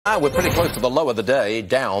We're pretty close to the low of the day,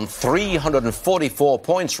 down 344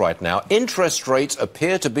 points right now. Interest rates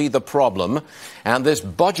appear to be the problem, and this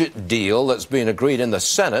budget deal that's been agreed in the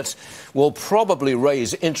Senate will probably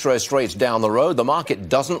raise interest rates down the road. The market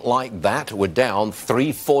doesn't like that. We're down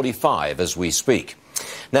 345 as we speak.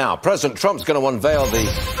 Now, President Trump's going to unveil the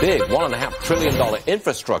big $1.5 trillion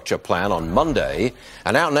infrastructure plan on Monday.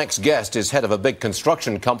 And our next guest is head of a big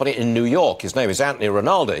construction company in New York. His name is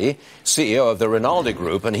Rinaldi, CEO of the Rinaldi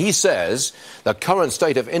Group. And he says the current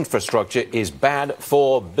state of infrastructure is bad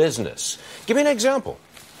for business. Give me an example.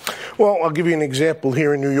 Well, I'll give you an example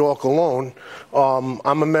here in New York alone. I'm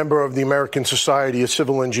a member of the American Society of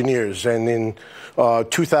Civil Engineers, and in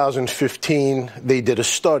 2015, they did a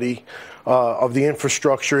study of the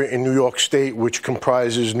infrastructure in New York State, which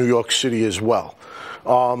comprises New York City as well.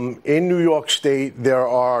 In New York State, there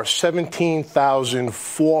are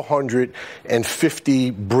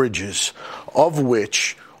 17,450 bridges, of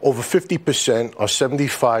which over 50% are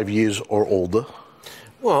 75 years or older.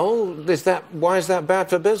 Well, why is that bad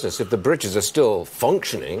for business? If the bridges are still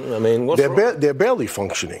functioning, I mean, what's wrong? They're barely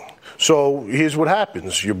functioning. So here's what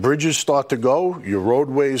happens. Your bridges start to go, your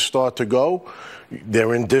roadways start to go,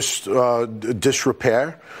 they're in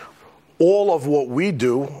disrepair. All of what we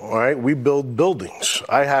do, all right, we build buildings.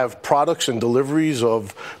 I have products and deliveries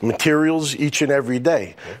of materials each and every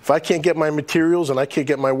day. If I can't get my materials and I can't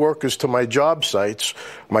get my workers to my job sites,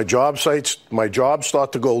 my jobs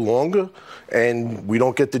start to go longer, and we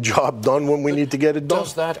don't get the job done when we need to get it done.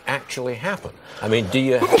 Does that actually happen? I mean, do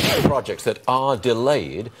you have projects that are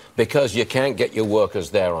delayed because you can't get your workers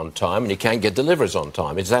there on time and you can't get deliveries on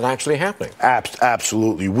time? Is that actually happening?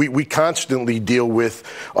 Absolutely. We constantly deal with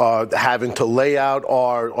having to lay out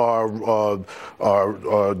our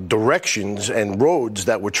directions and roads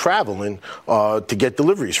that we're traveling to get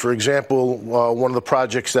deliveries. For example, one of the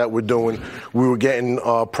projects that we're doing, we were getting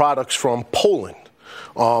products from Poland.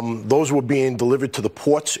 Those were being delivered to the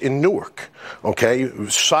ports in Newark, okay?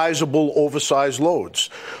 Sizable, oversized loads.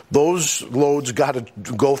 Those loads got to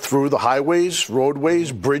go through the highways,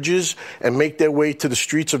 roadways, bridges, and make their way to the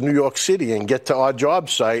streets of New York City and get to our job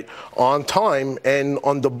site on time and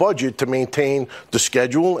under budget to maintain the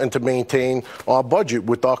schedule and to maintain our budget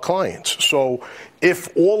with our clients. So if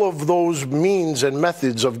all of those means and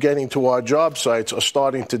methods of getting to our job sites are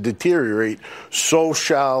starting to deteriorate, so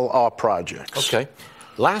shall our projects. Okay.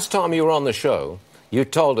 Last time you were on the show, you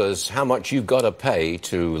told us how much you got to pay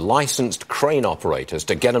to licensed crane operators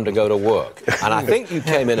to get them to go to work. And I think you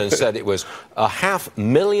came in and said it was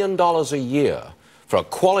 $500,000 a year for a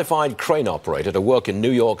qualified crane operator to work in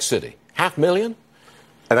New York City. $500,000?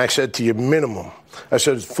 And I said to you, minimum. I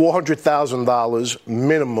said $400,000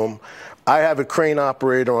 minimum. I have a crane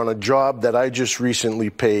operator on a job that I just recently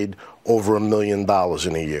paid over $1 million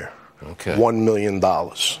in a year. Okay. $1 million.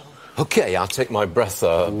 Okay, I'll take my breath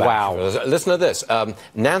back. Wow. Listen to this.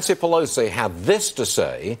 Nancy Pelosi had this to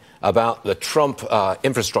say about the Trump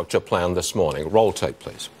infrastructure plan this morning. Roll tape,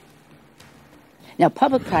 please. Now,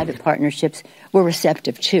 public-private partnerships were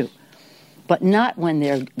receptive, too, but not when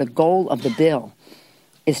the goal of the bill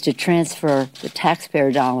is to transfer the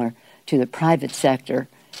taxpayer dollar to the private sector,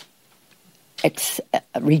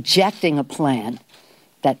 rejecting a plan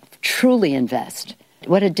that truly invests.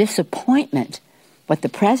 What a disappointment. What the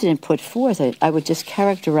president put forth, I would just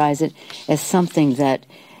characterize it as something that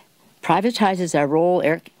privatizes our role,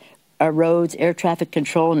 our roads, air traffic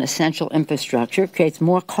control, and essential infrastructure, creates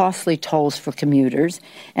more costly tolls for commuters,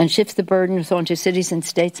 and shifts the burden onto cities and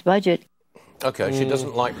states' budget. Okay, she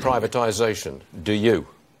doesn't like privatization. Do you?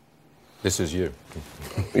 This is you.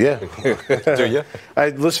 Yeah. Do you?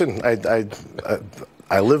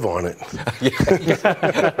 I live on it. Yeah.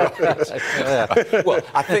 Well,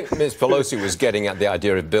 I think Ms. Pelosi was getting at the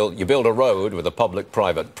idea of you build a road with a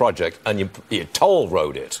public-private project and you toll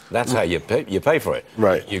road it. That's how you pay for it.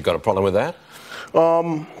 Right. You've got a problem with that?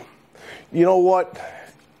 You know what?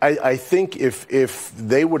 I think if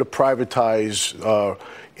they were to privatize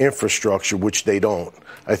infrastructure, which they don't,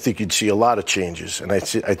 I think you'd see a lot of changes. And I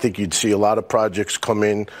think you'd see a lot of projects come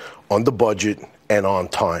in under budget and on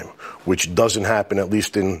time, which doesn't happen, at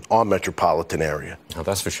least in our metropolitan area. Oh,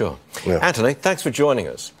 that's for sure. Yeah. Anthony, thanks for joining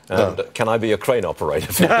us. And can I be a crane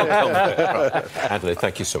operator? Anthony,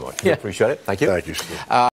 thank you so much. We appreciate it. Thank you. Thank you, Steve.